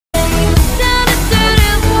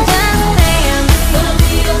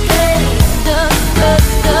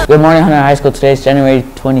Good morning, Hunter High School. Today is January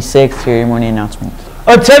 26th. Here are your morning announcements.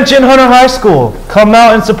 Attention, Hunter High School. Come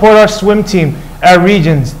out and support our swim team at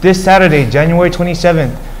Regions this Saturday, January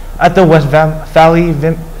 27th at the West Valley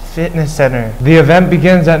Fitness Center. The event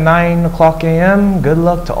begins at 9 o'clock a.m. Good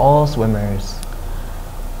luck to all swimmers.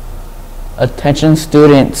 Attention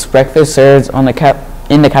students, breakfast serves in the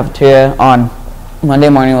cafeteria on Monday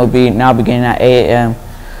morning will be now beginning at 8 a.m.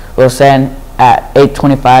 We'll send at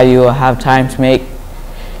 8:25. You will have time to make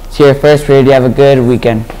to your first period. You have a good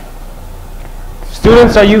weekend.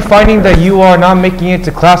 Students, are you finding that you are not making it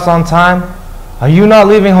to class on time? Are you not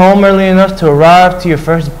leaving home early enough to arrive to your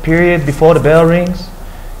first period before the bell rings?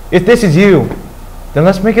 If this is you, then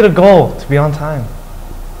let's make it a goal to be on time.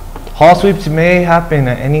 Hall sweeps may happen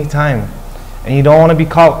at any time, and you don't want to be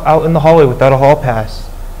caught out in the hallway without a hall pass.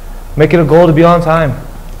 Make it a goal to be on time.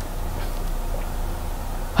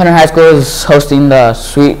 Hunter High School is hosting the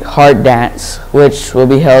Sweetheart Dance, which will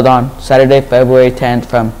be held on Saturday, February 10th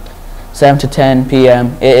from 7 to 10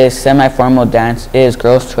 p.m. It is semi-formal dance. It is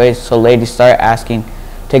girls' choice, so ladies start asking.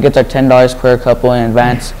 Tickets are $10 per couple in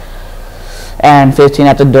advance and $15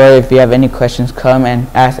 at the door. If you have any questions, come and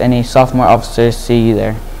ask any sophomore officers. See you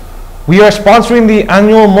there. We are sponsoring the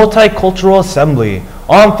annual Multicultural Assembly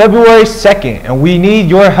on February 2nd, and we need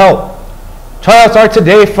your help. Tryouts are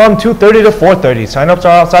today from 2:30 to 4:30. Sign-ups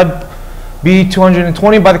are outside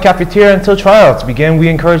B220 by the cafeteria until tryouts begin. We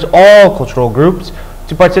encourage all cultural groups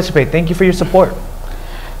to participate. Thank you for your support.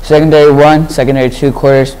 Secondary 1, Secondary 2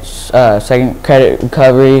 quarters, second credit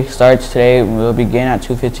recovery starts today. We'll begin at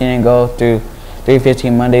 2:15 and go through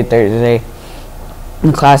 3:15 Monday, Thursday.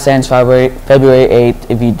 The class ends February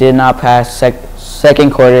 8th. If you did not pass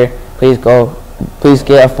second quarter, please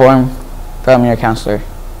get a form from your counselor.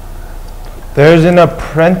 There's an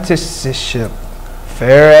apprenticeship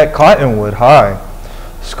fair at Cottonwood High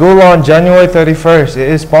School on January 31st. It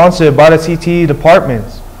is sponsored by the CTE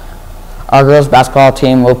departments. Our girls basketball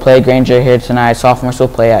team will play Granger here tonight. Sophomores will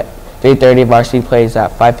play at 3:30. Varsity plays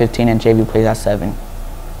at 5:15 and JV plays at 7.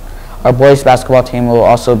 Our boys basketball team will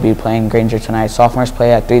also be playing Granger tonight. Sophomores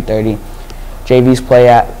play at 3:30. JVs play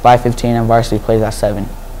at 5:15 and varsity plays at 7.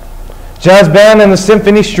 Jazz band and the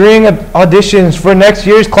symphony string auditions for next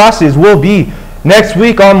year's classes will be next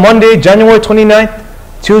week on Monday, January 29th,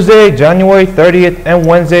 Tuesday, January 30th, and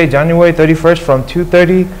Wednesday, January 31st from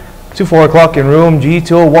 2:30 to 4 o'clock in room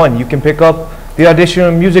G201. You can pick up the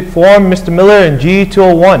audition music form, Mr. Miller, in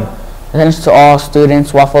G201. Thanks to all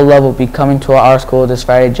students. Waffle Love will be coming to our school this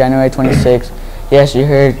Friday, January 26th. Yes, you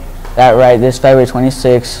heard that right. This February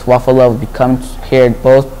 26th, Waffle Love will be coming here,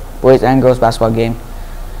 both boys and girls basketball game.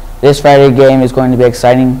 This Friday game is going to be an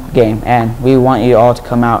exciting game, and we want you all to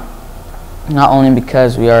come out, not only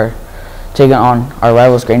because we are taking on our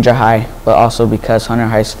rivals Granger High, but also because Hunter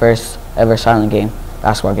High's first ever silent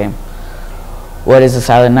basketball game. What is a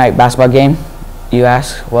silent night basketball game, you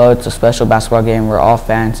ask? Well, it's a special basketball game where all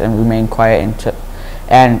fans and remain quiet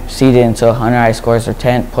and seated until Hunter High scores their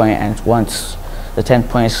 10th point, and once the 10th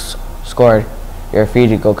point is scored, you're free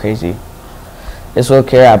to go crazy. This will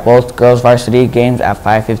occur at both girls varsity games at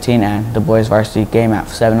 5:15 and the boys varsity game at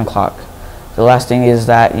 7 o'clock. The last thing is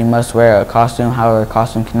that you must wear a costume. However, a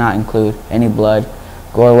costume cannot include any blood,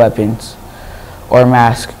 gore weapons, or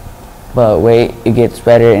mask. But wait, it gets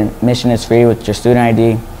better. Admission is free with your student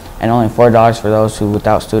ID and only $4 for those who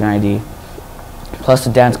without student ID. Plus the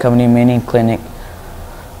dance company mini clinic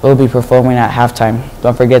will be performing at halftime.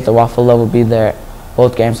 Don't forget the Waffle Love will be there at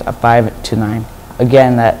both games at 5 to 9.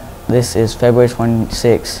 Again, this is February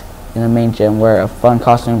 26th in the main gym, where a fun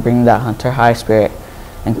costume bring that Hunter High spirit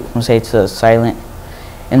and come say to the silent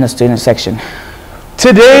in the student section.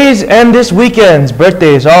 Today's and this weekend's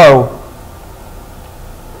birthdays are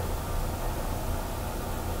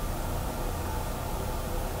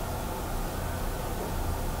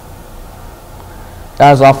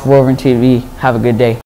That was all for Wolverine TV. Have a good day.